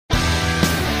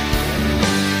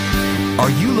Are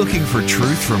you looking for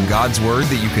truth from God's Word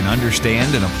that you can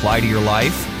understand and apply to your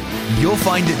life? You'll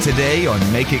find it today on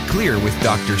Make It Clear with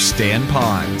Dr. Stan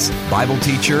Ponz, Bible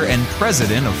teacher and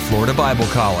president of Florida Bible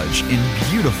College in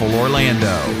beautiful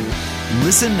Orlando.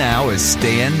 Listen now as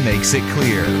Stan makes it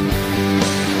clear.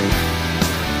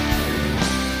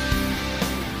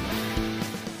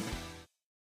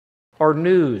 Or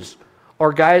news,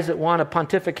 or guys that want to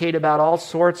pontificate about all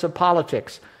sorts of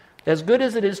politics. As good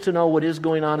as it is to know what is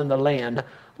going on in the land,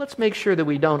 let's make sure that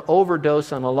we don't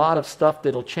overdose on a lot of stuff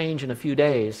that'll change in a few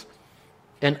days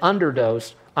and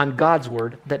underdose on God's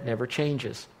Word that never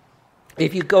changes.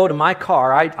 If you go to my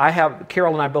car,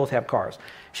 Carol and I both have cars.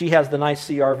 She has the nice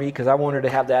CRV because I want her to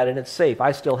have that and it's safe.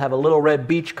 I still have a little red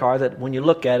beach car that when you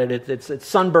look at it, it's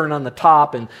sunburned on the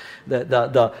top and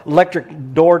the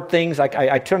electric door things.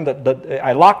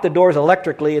 I lock the doors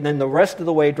electrically and then the rest of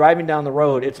the way driving down the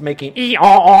road, it's making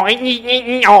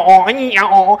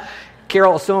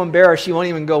Carol's so embarrassed she won't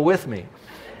even go with me.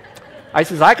 I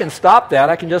says, I can stop that.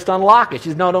 I can just unlock it. She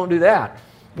says, no, don't do that.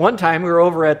 One time we were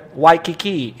over at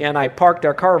Waikiki and I parked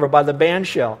our car over by the band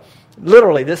shell.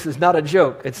 Literally, this is not a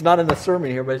joke. It's not in the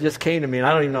sermon here, but it just came to me, and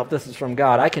I don't even know if this is from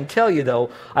God. I can tell you,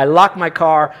 though, I locked my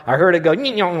car. I heard it go,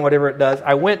 whatever it does.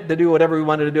 I went to do whatever we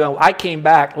wanted to do. I came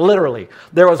back, literally.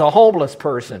 There was a homeless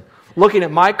person looking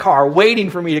at my car,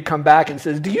 waiting for me to come back, and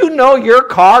says, do you know your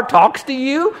car talks to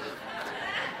you?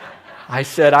 I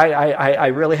said, I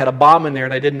really had a bomb in there,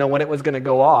 and I didn't know when it was going to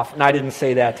go off, and I didn't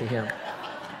say that to him.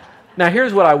 Now,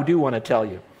 here's what I do want to tell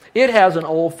you. It has an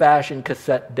old-fashioned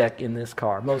cassette deck in this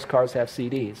car. Most cars have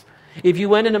CDs. If you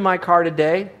went into my car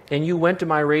today and you went to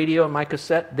my radio and my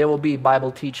cassette, there will be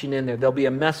Bible teaching in there. There'll be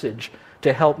a message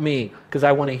to help me because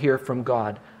I want to hear from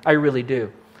God. I really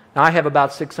do. Now, I have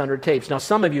about 600 tapes. Now,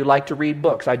 some of you like to read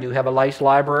books. I do have a nice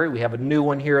library. We have a new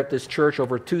one here at this church,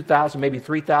 over 2,000, maybe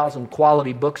 3,000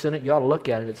 quality books in it. You ought to look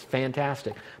at it. It's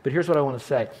fantastic. But here's what I want to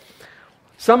say.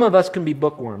 Some of us can be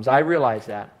bookworms. I realize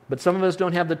that. But some of us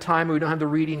don't have the time or we don't have the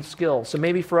reading skills. So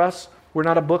maybe for us, we're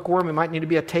not a bookworm. We might need to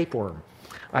be a tapeworm.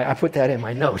 I put that in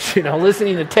my notes,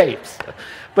 listening to tapes.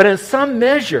 But in some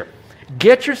measure,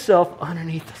 get yourself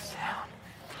underneath the sound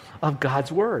of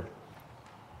God's Word.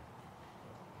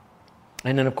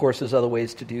 And then, of course, there's other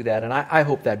ways to do that. And I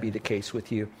hope that'd be the case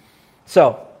with you.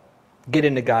 So, get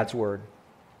into God's Word.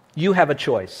 You have a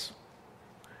choice.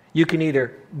 You can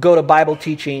either go to Bible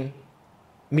teaching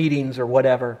meetings or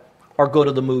whatever, or go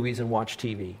to the movies and watch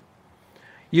TV.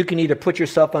 You can either put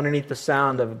yourself underneath the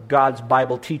sound of God's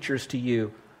Bible teachers to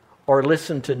you, or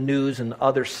listen to news and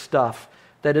other stuff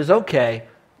that is okay,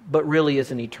 but really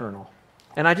isn't eternal.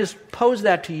 And I just pose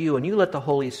that to you, and you let the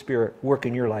Holy Spirit work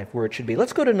in your life where it should be.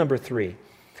 Let's go to number 3.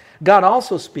 God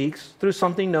also speaks through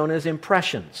something known as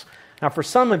impressions. Now, for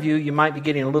some of you, you might be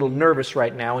getting a little nervous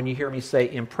right now when you hear me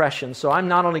say impressions. So I'm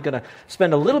not only going to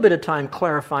spend a little bit of time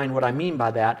clarifying what I mean by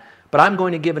that, but I'm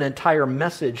going to give an entire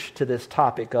message to this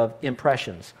topic of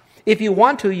impressions. If you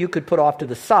want to, you could put off to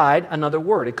the side another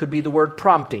word. It could be the word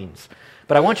promptings.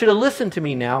 But I want you to listen to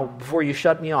me now before you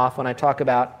shut me off when I talk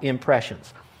about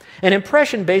impressions. An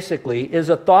impression basically is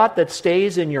a thought that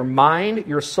stays in your mind,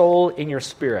 your soul, and your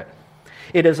spirit.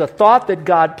 It is a thought that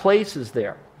God places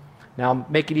there. Now,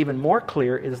 make it even more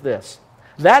clear is this.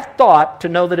 That thought, to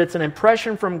know that it's an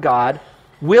impression from God,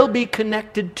 will be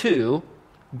connected to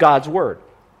God's Word.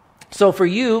 So for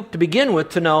you, to begin with,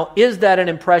 to know, is that an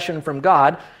impression from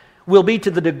God, will be to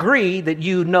the degree that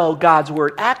you know God's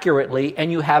Word accurately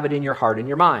and you have it in your heart and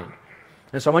your mind.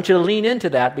 And so I want you to lean into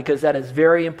that because that is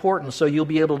very important so you'll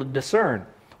be able to discern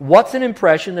what's an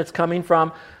impression that's coming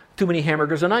from too many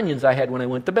hamburgers and onions I had when I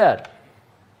went to bed.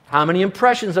 How many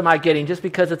impressions am I getting just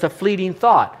because it's a fleeting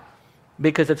thought?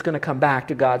 Because it's going to come back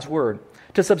to God's Word.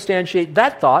 To substantiate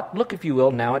that thought, look, if you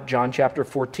will, now at John chapter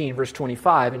 14, verse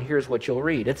 25, and here's what you'll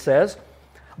read. It says,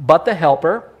 but the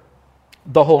Helper,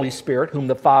 the Holy Spirit, whom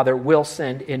the Father will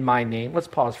send in my name. Let's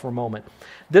pause for a moment.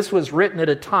 This was written at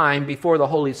a time before the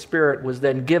Holy Spirit was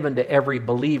then given to every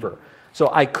believer. So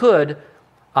I could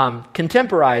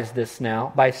contemporize this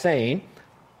now by saying,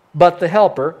 but the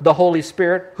Helper, the Holy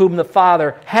Spirit, whom the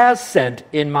Father has sent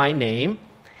in my name,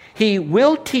 he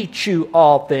will teach you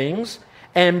all things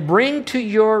and bring to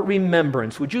your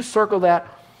remembrance. Would you circle that?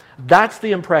 That's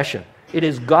the impression. It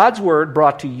is God's Word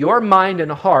brought to your mind and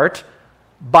heart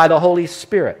by the Holy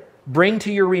Spirit. Bring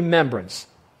to your remembrance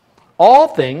all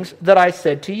things that I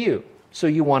said to you. So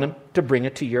you want him to bring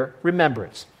it to your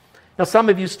remembrance. Now, some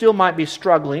of you still might be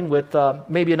struggling with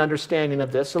maybe an understanding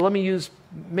of this. So let me use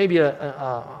maybe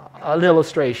an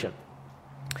illustration.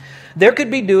 You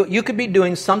could be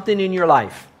doing something in your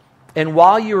life. And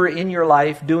while you were in your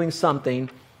life doing something,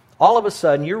 all of a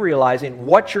sudden you're realizing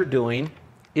what you're doing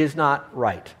is not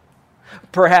right.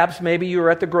 Perhaps maybe you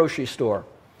were at the grocery store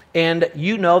and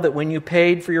you know that when you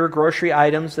paid for your grocery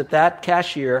items that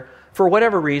cashier, for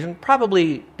whatever reason,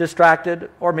 probably distracted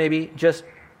or maybe just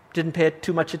didn't pay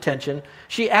too much attention,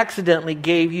 she accidentally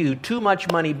gave you too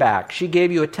much money back. She gave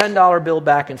you a $10 bill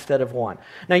back instead of one.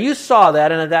 Now you saw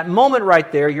that, and at that moment right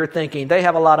there, you're thinking, they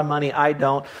have a lot of money, I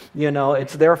don't.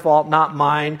 It's their fault, not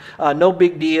mine. No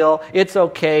big deal. It's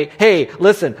okay. Hey,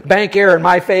 listen, bank error in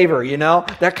my favor,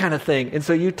 that kind of thing. And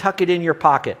so you tuck it in your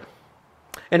pocket.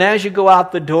 And as you go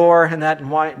out the door and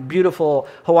that beautiful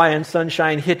Hawaiian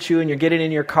sunshine hits you and you're getting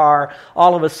in your car,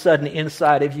 all of a sudden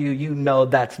inside of you, you know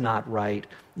that's not right.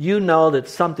 You know that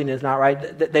something is not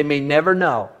right. They may never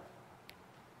know,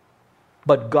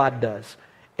 but God does.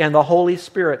 And the Holy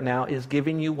Spirit now is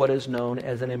giving you what is known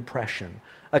as an impression,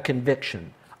 a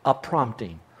conviction, a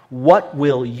prompting. What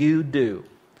will you do?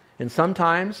 And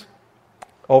sometimes,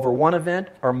 over one event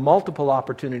or multiple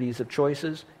opportunities of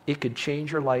choices, it could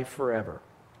change your life forever.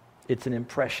 It's an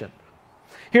impression.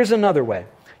 Here's another way.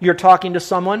 You're talking to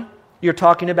someone, you're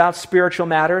talking about spiritual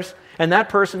matters, and that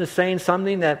person is saying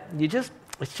something that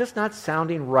it's just not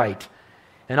sounding right.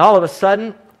 And all of a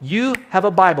sudden, you have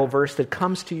a Bible verse that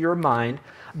comes to your mind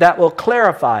that will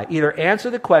clarify, either answer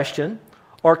the question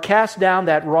or cast down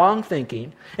that wrong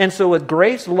thinking. And so with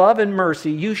grace, love, and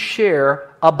mercy, you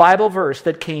share a Bible verse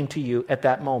that came to you at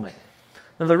that moment.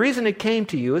 Now, the reason it came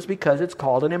to you is because it's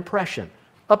called an impression,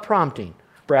 a prompting,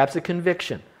 perhaps a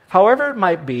conviction. However it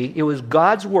might be, it was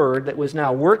God's Word that was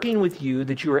now working with you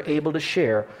that you were able to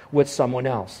share with someone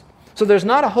else. So there's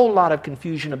not a whole lot of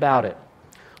confusion about it.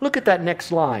 Look at that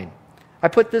next line. I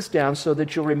put this down so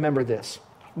that you'll remember this.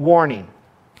 Warning.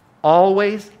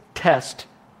 Always test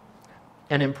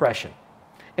an impression.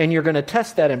 And you're going to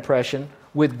test that impression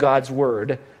with God's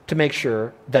Word to make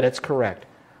sure that it's correct.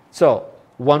 So,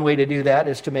 one way to do that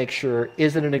is to make sure,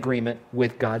 is it in agreement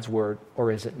with God's Word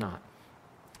or is it not?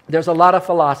 There's a lot of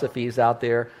philosophies out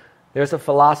there. There's a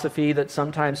philosophy that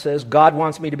sometimes says, God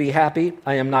wants me to be happy.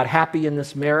 I am not happy in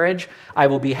this marriage. I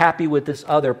will be happy with this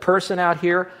other person out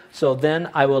here. So then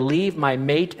I will leave my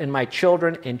mate and my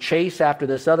children and chase after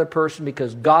this other person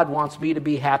because God wants me to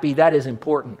be happy. That is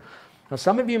important. Now,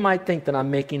 some of you might think that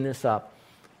I'm making this up,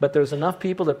 but there's enough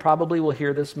people that probably will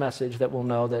hear this message that will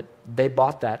know that they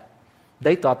bought that.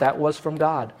 They thought that was from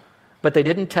God, but they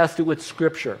didn't test it with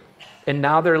Scripture. And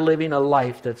now they're living a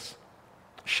life that's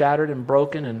shattered and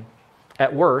broken and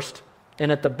at worst,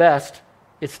 and at the best,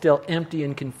 it's still empty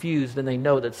and confused, and they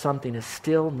know that something is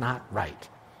still not right.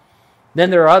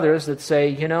 Then there are others that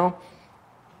say,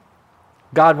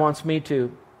 God wants me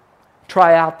to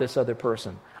try out this other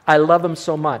person. I love him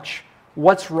so much.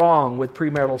 What's wrong with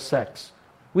premarital sex?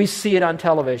 We see it on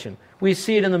television. We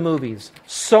see it in the movies.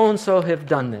 So-and-so have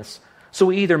done this. So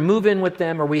we either move in with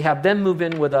them or we have them move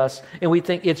in with us, and we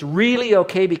think it's really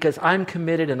okay because I'm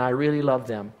committed and I really love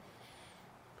them.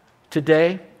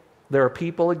 Today, there are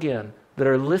people, again, that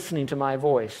are listening to my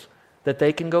voice that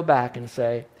they can go back and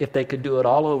say, if they could do it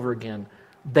all over again,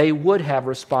 they would have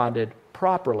responded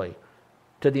properly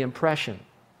to the impression,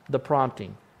 the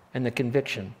prompting, and the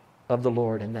conviction of the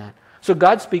Lord in that. So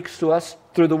God speaks to us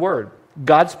through the Word.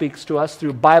 God speaks to us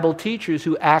through Bible teachers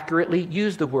who accurately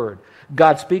use the Word.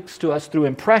 God speaks to us through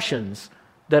impressions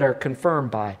that are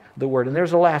confirmed by the Word. And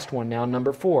there's the last one now,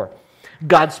 number 4.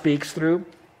 God speaks through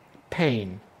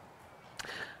pain.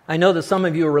 I know that some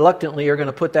of you reluctantly are going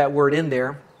to put that word in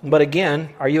there, but again,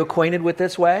 are you acquainted with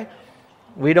this way?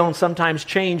 We don't sometimes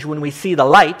change when we see the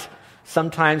light.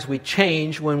 Sometimes we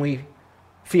change when we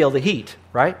feel the heat,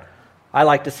 right? I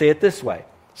like to say it this way.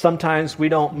 Sometimes we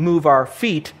don't move our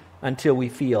feet until we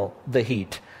feel the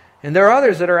heat. And there are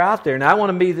others that are out there, and I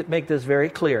want to make this very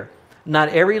clear. Not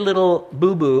every little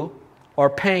boo-boo or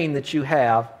pain that you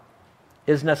have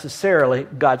is necessarily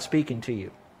God speaking to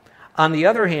you. On the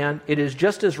other hand, it is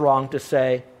just as wrong to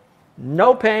say,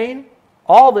 no pain,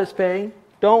 all this pain,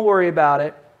 don't worry about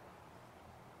it.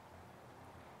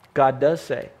 God does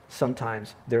say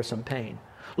sometimes there's some pain.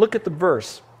 Look at the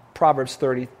verse, Proverbs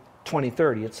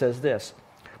 20:30. It says this,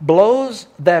 blows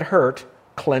that hurt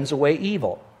cleanse away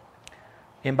evil.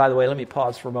 And by the way, let me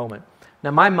pause for a moment.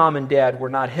 Now, my mom and dad were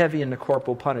not heavy into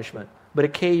corporal punishment, but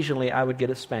occasionally I would get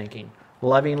a spanking.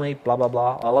 Lovingly, blah, blah,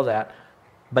 blah, all of that.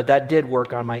 But that did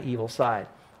work on my evil side.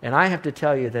 And I have to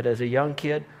tell you that as a young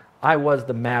kid, I was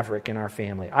the maverick in our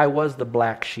family. I was the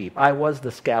black sheep. I was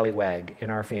the scallywag in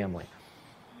our family.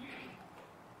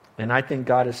 And I think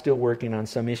God is still working on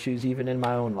some issues even in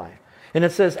my own life. And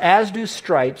it says, as do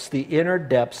stripes the inner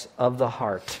depths of the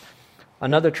heart.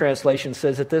 Another translation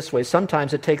says it this way: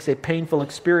 sometimes it takes a painful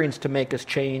experience to make us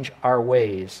change our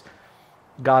ways.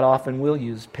 God often will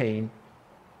use pain.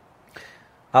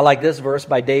 I like this verse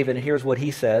by David, and here's what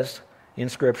he says in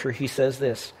Scripture. He says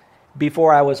this: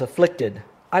 before I was afflicted,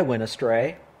 I went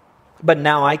astray, but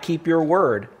now I keep your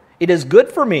word. It is good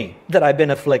for me that I've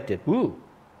been afflicted,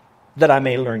 that I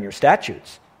may learn your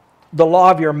statutes. The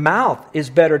law of your mouth is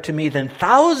better to me than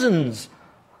thousands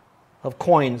of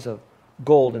coins of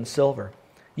gold and silver.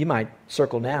 You might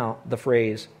circle now the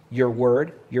phrase, your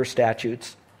word, your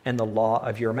statutes, and the law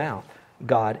of your mouth.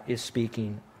 God is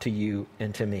speaking to you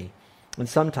and to me. And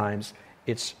sometimes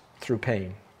it's through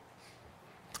pain.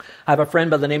 I have a friend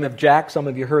by the name of Jack. Some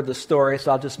of you heard the story,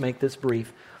 so I'll just make this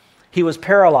brief. He was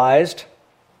paralyzed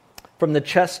from the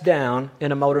chest down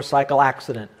in a motorcycle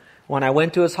accident. When I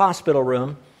went to his hospital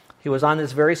room, he was on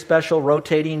this very special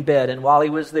rotating bed, and while he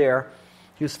was there,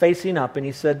 he was facing up, and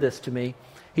he said this to me.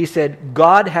 He said,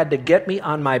 God had to get me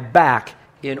on my back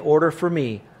in order for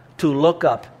me to look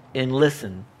up and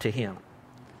listen to Him.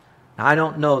 Now, I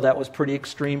don't know, that was pretty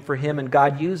extreme for him, and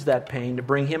God used that pain to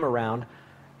bring him around.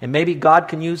 And maybe God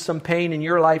can use some pain in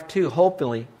your life too,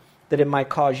 hopefully, that it might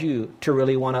cause you to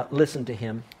really want to listen to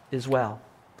Him as well.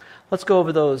 Let's go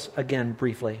over those again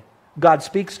briefly. God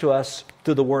speaks to us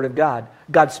through the Word of God.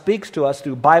 God speaks to us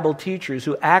through Bible teachers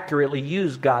who accurately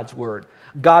use God's Word.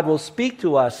 God will speak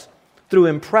to us through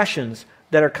impressions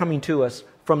that are coming to us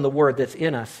from the Word that's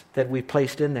in us, that we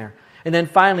placed in there. And then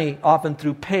finally, often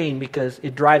through pain, because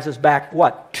it drives us back,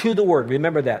 what? To the Word.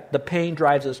 Remember that. The pain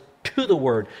drives us to the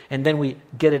Word, and then we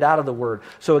get it out of the Word.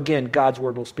 So again, God's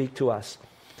Word will speak to us.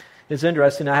 It's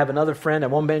interesting. I have another friend. I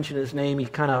won't mention his name. He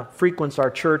kind of frequents our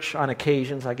church on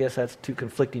occasions. I guess that's two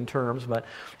conflicting terms, but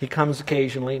he comes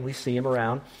occasionally, and we see him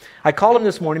around. I called him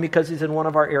this morning because he's in one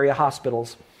of our area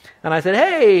hospitals. And I said,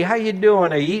 hey, how you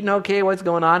doing? Are you eating okay? What's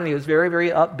going on? And he was very, very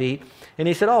upbeat. And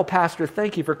he said, oh, Pastor,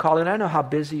 thank you for calling. I know how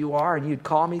busy you are, and you'd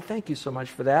call me. Thank you so much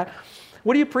for that.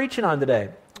 What are you preaching on today?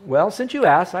 Well, since you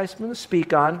asked, I'm going to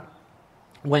speak on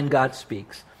when God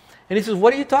speaks. And he says,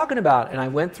 what are you talking about? And I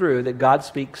went through that God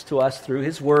speaks to us through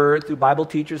His Word, through Bible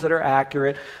teachers that are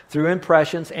accurate, through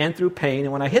impressions, and through pain.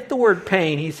 And when I hit the word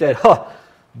pain, he said,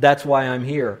 that's why I'm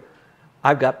here.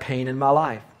 I've got pain in my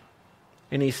life.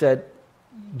 And he said,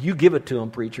 you give it to him,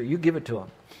 preacher. You give it to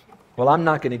him. Well, I'm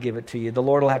not going to give it to you. The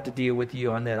Lord will have to deal with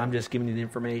you on that. I'm just giving you the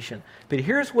information. But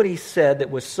here's what he said that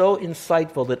was so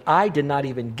insightful that I did not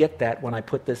even get that when I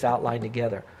put this outline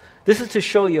together. This is to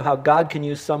show you how God can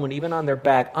use someone even on their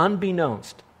back,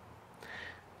 unbeknownst.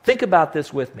 Think about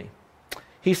this with me.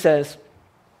 He says,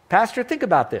 Pastor, think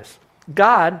about this.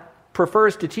 God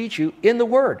prefers to teach you in the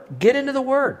Word. Get into the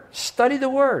Word. Study the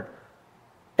Word.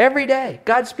 Every day,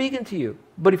 God's speaking to you.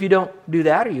 But if you don't do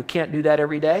that, or you can't do that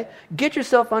every day, get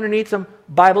yourself underneath some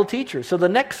Bible teachers. So the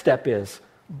next step is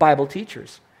Bible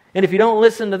teachers. And if you don't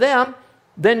listen to them,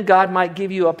 then God might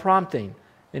give you a prompting.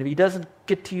 And if He doesn't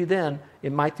get to you then,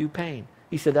 it might do pain.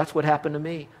 He said, that's what happened to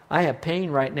me. I have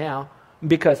pain right now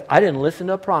because I didn't listen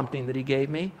to a prompting that He gave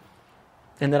me,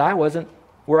 and that I wasn't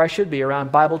where I should be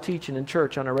around Bible teaching in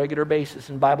church on a regular basis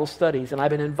and Bible studies. And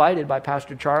I've been invited by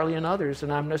Pastor Charlie and others,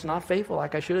 and I'm just not faithful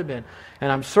like I should have been.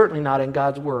 And I'm certainly not in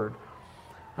God's Word.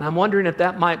 And I'm wondering if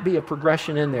that might be a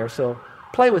progression in there. So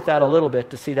play with that a little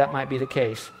bit to see that might be the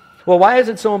case. Well, why is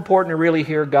it so important to really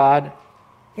hear God?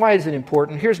 Why is it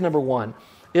important? Here's number one.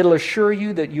 It'll assure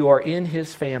you that you are in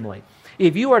His family.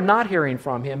 If you are not hearing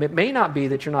from Him, it may not be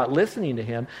that you're not listening to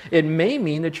Him. It may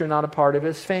mean that you're not a part of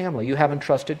His family. You haven't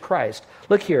trusted Christ.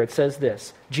 Look here, it says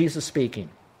this, Jesus speaking.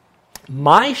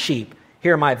 My sheep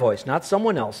hear my voice, not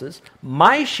someone else's.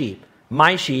 My sheep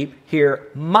hear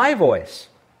my voice.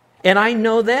 And I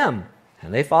know them,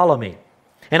 and they follow me.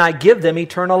 And I give them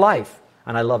eternal life.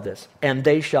 And I love this. And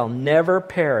they shall never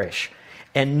perish.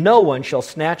 And no one shall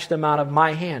snatch them out of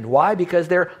my hand. Why? Because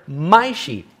they're my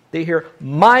sheep. They hear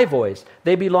my voice.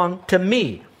 They belong to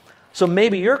me. So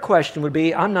maybe your question would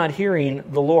be, I'm not hearing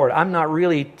the Lord. I'm not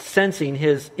really sensing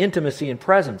His intimacy and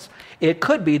presence. It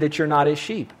could be that you're not His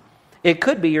sheep. It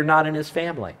could be you're not in His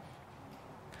family.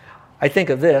 I think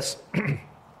of this.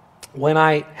 When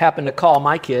I happen to call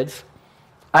my kids,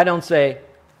 I don't say,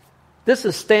 this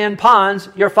is Stan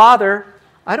Ponz, your father.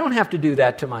 I don't have to do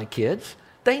that to my kids.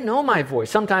 They know my voice.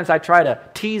 Sometimes I try to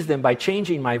tease them by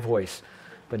changing my voice.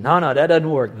 But no, that doesn't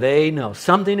work. They know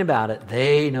something about it.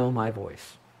 They know my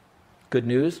voice. Good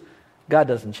news, God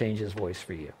doesn't change His voice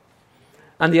for you.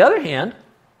 On the other hand,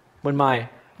 when my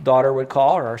daughter would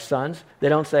call, or our sons, they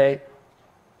don't say,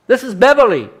 this is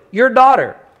Beverly, your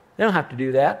daughter. They don't have to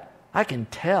do that. I can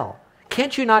tell.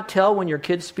 Can't you not tell when your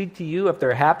kids speak to you if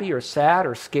they're happy or sad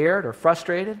or scared or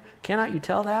frustrated? Cannot you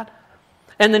tell that?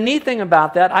 And the neat thing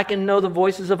about that, I can know the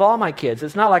voices of all my kids.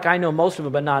 It's not like I know most of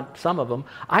them, but not some of them.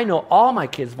 I know all my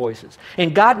kids' voices.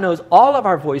 And God knows all of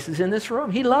our voices in this room.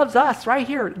 He loves us right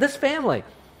here, this family,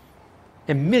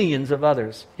 and millions of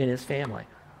others in His family.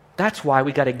 That's why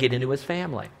we got to get into His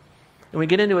family. And we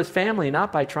get into His family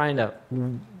not by trying to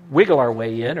wiggle our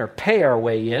way in or pay our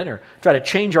way in or try to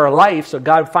change our life so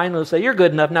God finally will say, you're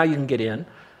good enough, now you can get in.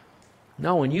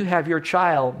 No, when you have your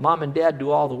child, mom and dad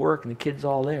do all the work and the kid's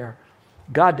all there.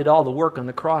 God did all the work on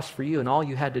the cross for you, and all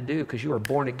you had to do, because you were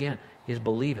born again, is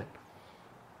believe it.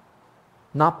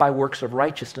 Not by works of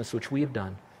righteousness, which we have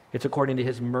done. It's according to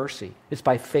His mercy. It's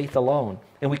by faith alone,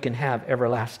 and we can have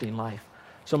everlasting life.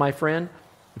 So my friend,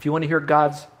 if you want to hear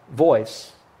God's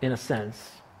voice, in a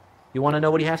sense, you want to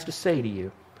know what He has to say to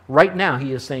you, right now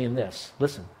He is saying this.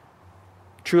 Listen,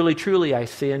 truly, truly, I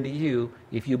say unto you,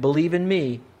 if you believe in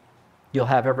me, you'll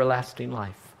have everlasting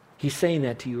life. He's saying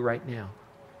that to you right now.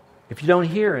 If you don't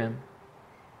hear Him,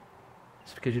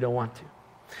 it's because you don't want to.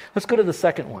 Let's go to the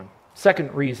second one.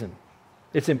 Second reason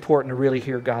it's important to really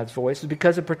hear God's voice is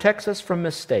because it protects us from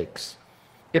mistakes.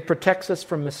 It protects us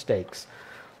from mistakes.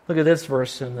 Look at this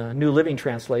verse in the New Living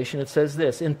Translation. It says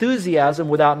this, enthusiasm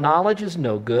without knowledge is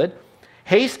no good.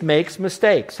 Haste makes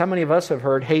mistakes. How many of us have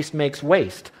heard haste makes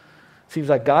waste? Seems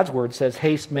like God's Word says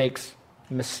haste makes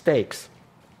mistakes.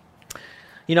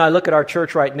 You know, I look at our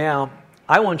church right now.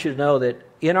 I want you to know that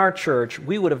in our church,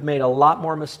 we would have made a lot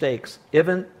more mistakes,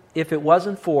 even if it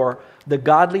wasn't for the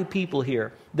godly people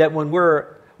here, that when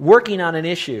we're working on an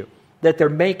issue, that they're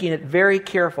making it very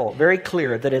careful, very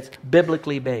clear that it's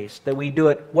biblically based, that we do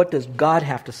it, what does God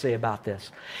have to say about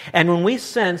this? And when we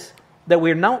sense that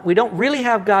we don't really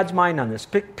have God's mind on this,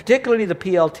 particularly the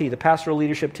PLT, the pastoral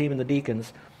leadership team and the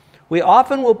deacons, we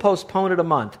often will postpone it a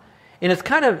month. And it's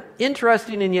kind of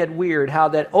interesting and yet weird how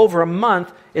that over a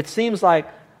month, it seems like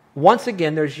once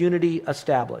again there's unity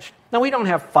established. Now we don't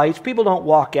have fights, people don't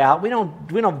walk out, we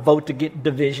don't vote to get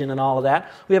division and all of that.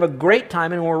 We have a great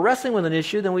time, and when we're wrestling with an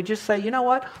issue, then we just say, you know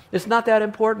what, it's not that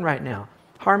important right now.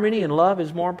 Harmony and love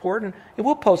is more important, and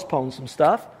we'll postpone some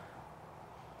stuff.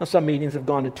 Now some meetings have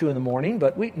gone to 2 a.m,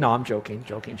 but I'm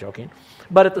joking.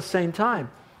 But at the same time,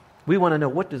 we want to know,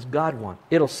 what does God want?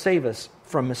 It'll save us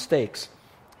from mistakes.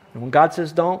 And when God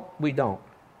says don't, we don't.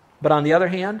 But on the other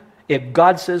hand, if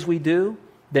God says we do,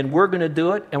 then we're going to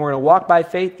do it, and we're going to walk by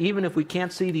faith even if we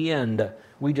can't see the end.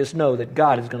 We just know that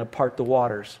God is going to part the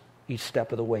waters each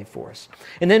step of the way for us.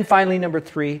 And then finally, number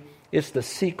 3, it's the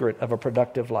secret of a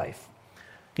productive life.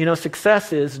 You know,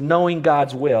 success is knowing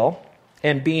God's will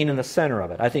and being in the center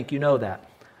of it. I think you know that.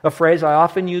 A phrase I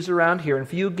often use around here, and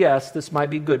for you guests, this might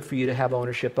be good for you to have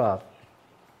ownership of.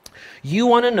 You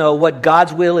want to know what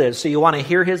God's will is, so you want to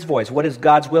hear His voice. What is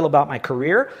God's will about my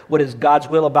career? What is God's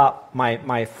will about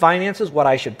my finances, what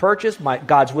I should purchase?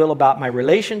 God's will about my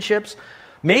relationships?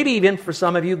 Maybe even for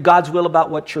some of you, God's will about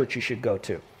what church you should go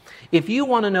to. If you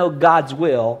want to know God's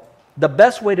will, the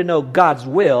best way to know God's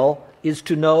will is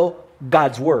to know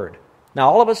God's Word. Now,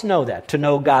 all of us know that. To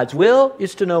know God's will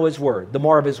is to know His Word. The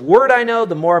more of His Word I know,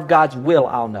 the more of God's will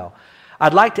I'll know.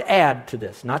 I'd like to add to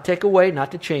this, not take away,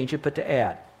 not to change it, but to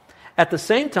add. At the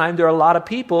same time, there are a lot of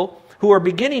people who are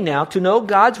beginning now to know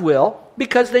God's will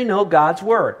because they know God's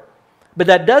Word. But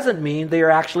that doesn't mean they are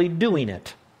actually doing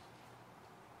it.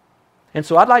 And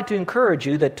so I'd like to encourage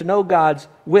you that to know God's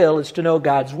will is to know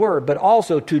God's Word, but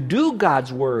also to do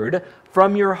God's Word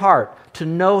from your heart, to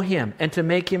know Him and to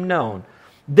make Him known.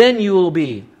 Then you will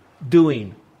be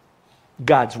doing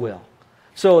God's will.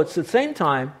 So it's at the same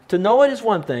time, to know it is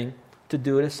one thing, to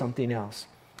do it is something else.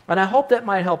 And I hope that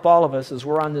might help all of us as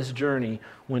we're on this journey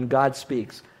when God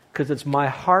speaks, because it's my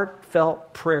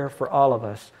heartfelt prayer for all of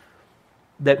us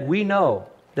that we know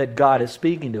that God is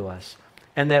speaking to us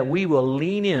and that we will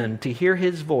lean in to hear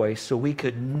His voice so we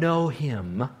could know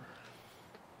Him,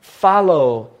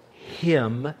 follow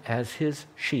Him as His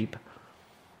sheep,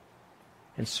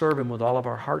 and serve Him with all of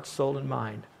our heart, soul, and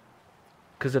mind.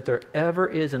 Because if there ever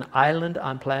is an island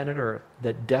on planet Earth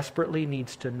that desperately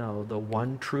needs to know the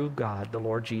one true God, the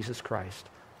Lord Jesus Christ,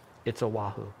 it's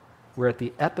Oahu. We're at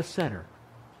the epicenter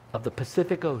of the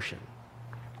Pacific Ocean,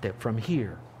 that from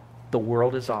here, the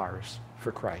world is ours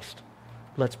for Christ.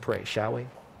 Let's pray, shall we?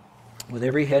 With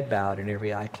every head bowed and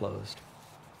every eye closed.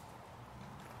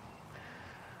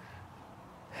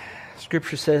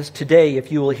 Scripture says, today,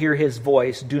 if you will hear His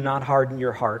voice, do not harden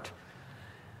your heart.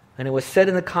 And it was said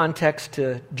in the context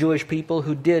to Jewish people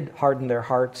who did harden their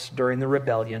hearts during the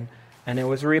rebellion, and it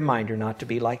was a reminder not to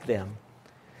be like them.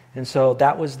 And so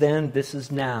that was then, this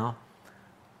is now.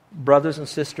 Brothers and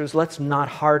sisters, let's not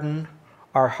harden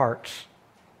our hearts,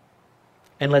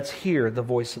 and let's hear the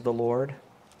voice of the Lord.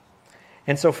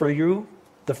 And so for you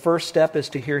The first step is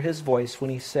to hear His voice when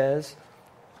He says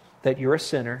that you're a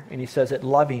sinner, and He says it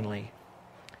lovingly.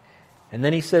 And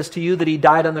then He says to you that He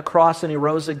died on the cross and He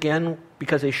rose again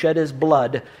because He shed His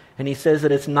blood. And He says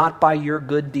that it's not by your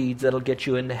good deeds that'll get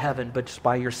you into heaven, but just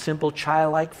by your simple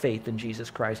childlike faith in Jesus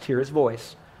Christ. Hear His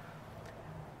voice.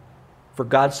 For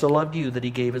God so loved you that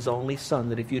He gave His only Son,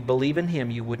 that if you'd believe in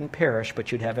Him, you wouldn't perish,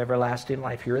 but you'd have everlasting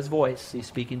life. Hear His voice. He's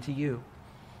speaking to you.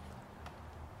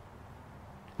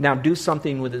 Now do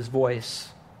something with His voice.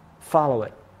 Follow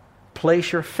it.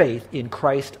 Place your faith in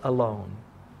Christ alone.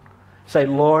 Say,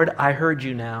 Lord, I heard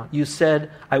you now. You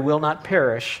said, I will not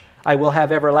perish. I will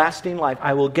have everlasting life.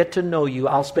 I will get to know you.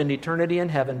 I'll spend eternity in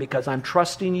heaven because I'm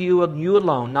trusting you and you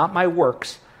alone, not my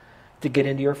works, to get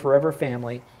into your forever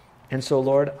family. And so,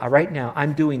 Lord, right now,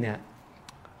 I'm doing that.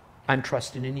 I'm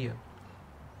trusting in you.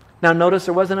 Now, notice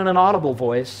there wasn't an audible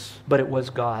voice, but it was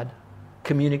God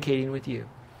communicating with you.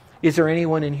 Is there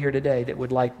anyone in here today that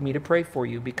would like me to pray for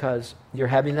you because you're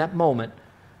having that moment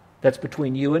that's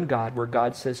between you and God where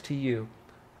God says to you,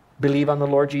 believe on the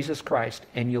Lord Jesus Christ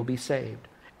and you'll be saved.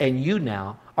 And you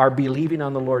now are believing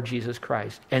on the Lord Jesus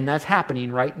Christ. And that's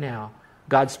happening right now.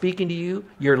 God's speaking to you,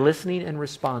 you're listening and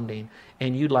responding,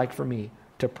 and you'd like for me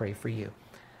to pray for you.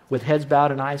 With heads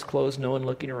bowed and eyes closed, no one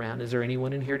looking around, is there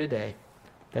anyone in here today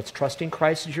that's trusting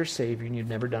Christ as your Savior and you've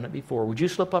never done it before? Would you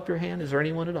slip up your hand? Is there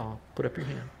anyone at all? Put up your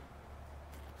hand.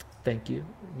 Thank you.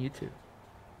 You too.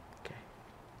 Okay.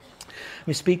 Let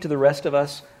me speak to the rest of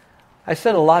us. I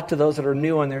said a lot to those that are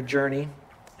new on their journey,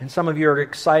 and some of you are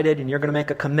excited and you're going to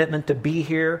make a commitment to be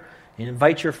here and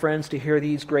invite your friends to hear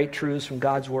these great truths from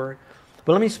God's Word.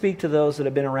 But let me speak to those that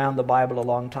have been around the Bible a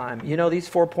long time. You know, these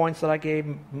 4 points that I gave,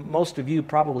 most of you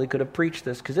probably could have preached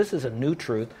this because this is a new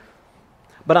truth.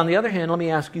 But on the other hand, let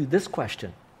me ask you this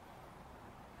question.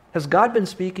 Has God been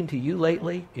speaking to you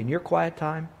lately in your quiet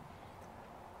time?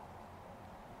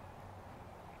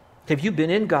 Have you been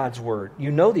in God's Word?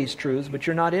 You know these truths, but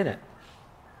you're not in it.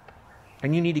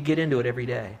 And you need to get into it every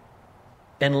day.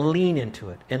 And lean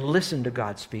into it. And listen to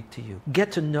God speak to you.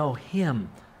 Get to know Him,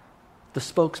 the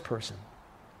spokesperson.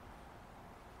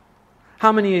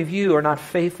 How many of you are not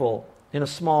faithful in a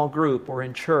small group or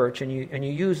in church and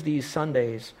you use these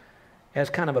Sundays as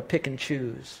kind of a pick and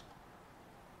choose?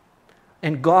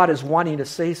 And God is wanting to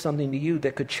say something to you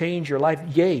that could change your life.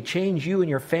 Yea, change you and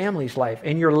your family's life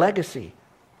and your legacy.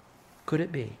 Could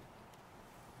it be?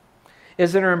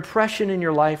 Is there an impression in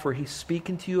your life where He's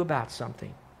speaking to you about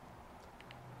something?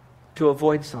 To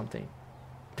avoid something?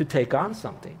 To take on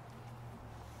something?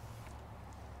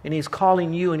 And He's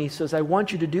calling you and He says, I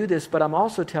want you to do this, but I'm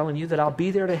also telling you that I'll be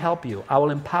there to help you. I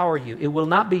will empower you. It will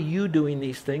not be you doing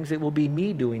these things. It will be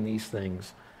me doing these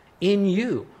things in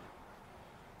you.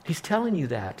 He's telling you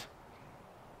that.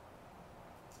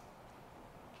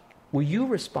 Will you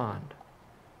respond?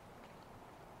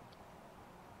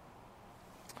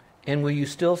 And will you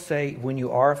still say, when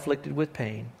you are afflicted with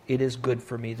pain, it is good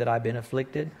for me that I've been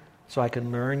afflicted so I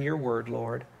can learn your word,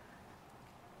 Lord.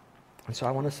 And so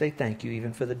I want to say thank you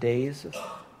even for the days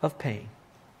of pain.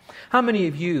 How many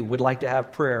of you would like to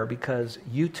have prayer because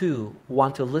you too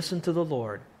want to listen to the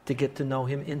Lord, to get to know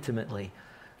Him intimately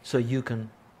so you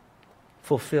can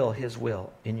fulfill His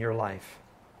will in your life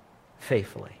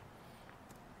faithfully?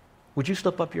 Would you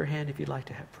slip up your hand if you'd like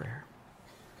to have prayer?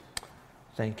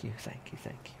 Thank you, thank you,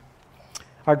 thank you.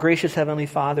 Our gracious Heavenly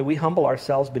Father, we humble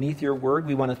ourselves beneath your word.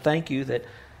 We want to thank you that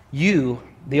you,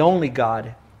 the only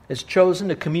God, has chosen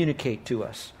to communicate to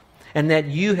us, and that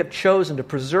you have chosen to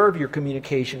preserve your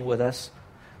communication with us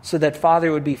so that, Father,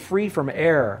 it would be free from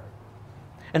error.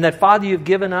 And that, Father, you've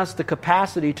given us the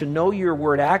capacity to know your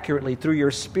word accurately through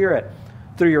your Spirit,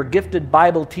 through your gifted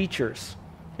Bible teachers.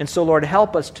 And so, Lord,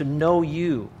 help us to know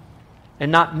you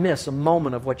and not miss a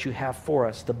moment of what you have for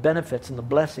us, the benefits and the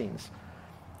blessings.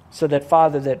 So that,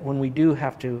 Father, that when we do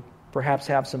have to perhaps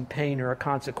have some pain or a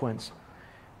consequence,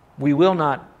 we will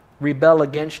not rebel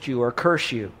against you or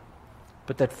curse you,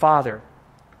 but that, Father,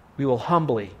 we will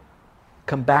humbly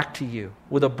come back to you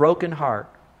with a broken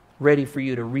heart, ready for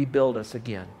you to rebuild us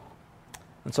again.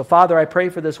 And so, Father, I pray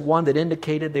for this one that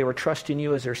indicated they were trusting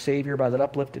you as their Savior by that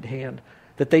uplifted hand,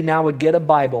 that they now would get a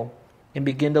Bible and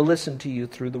begin to listen to you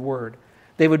through the Word.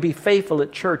 They would be faithful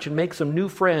at church and make some new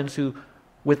friends who,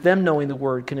 with them knowing the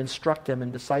Word, can instruct them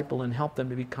and disciple and help them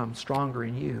to become stronger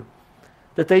in you.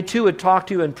 That they too would talk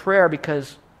to you in prayer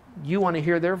because you want to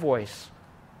hear their voice.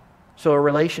 So a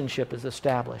relationship is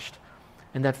established.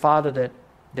 And that, Father, that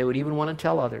they would even want to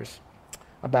tell others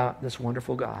about this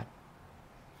wonderful God.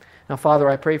 Now, Father,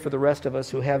 I pray for the rest of us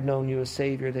who have known you as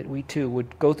Savior, that we too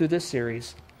would go through this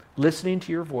series, listening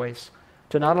to your voice,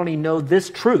 to not only know this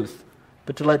truth,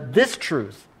 but to let this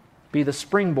truth be the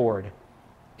springboard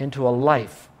into a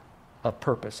life of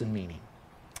purpose and meaning.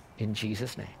 In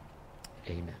Jesus' name,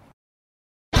 amen.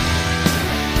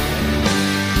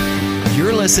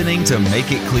 You're listening to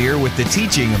Make It Clear with the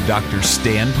teaching of Dr.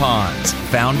 Stan Ponz,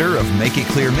 founder of Make It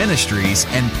Clear Ministries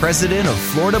and president of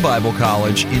Florida Bible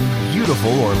College in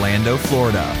beautiful Orlando,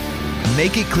 Florida.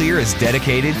 Make It Clear is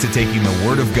dedicated to taking the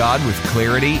Word of God with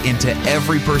clarity into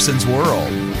every person's world.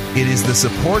 It is the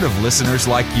support of listeners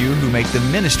like you who make the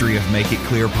ministry of Make It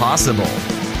Clear possible.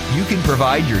 You can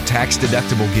provide your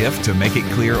tax-deductible gift to Make It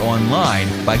Clear online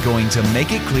by going to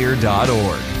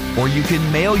makeitclear.org. Or you can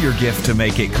mail your gift to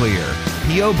Make It Clear,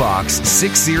 P.O. Box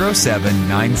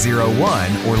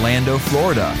 607901, Orlando,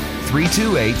 Florida,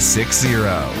 32860.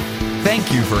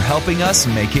 Thank you for helping us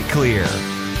make it clear.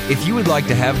 If you would like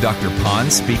to have Dr.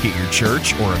 Ponz speak at your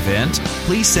church or event,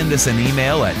 please send us an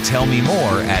email at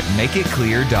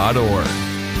tellmemore@makeitclear.org.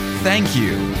 Thank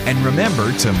you, and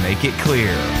remember to make it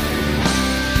clear.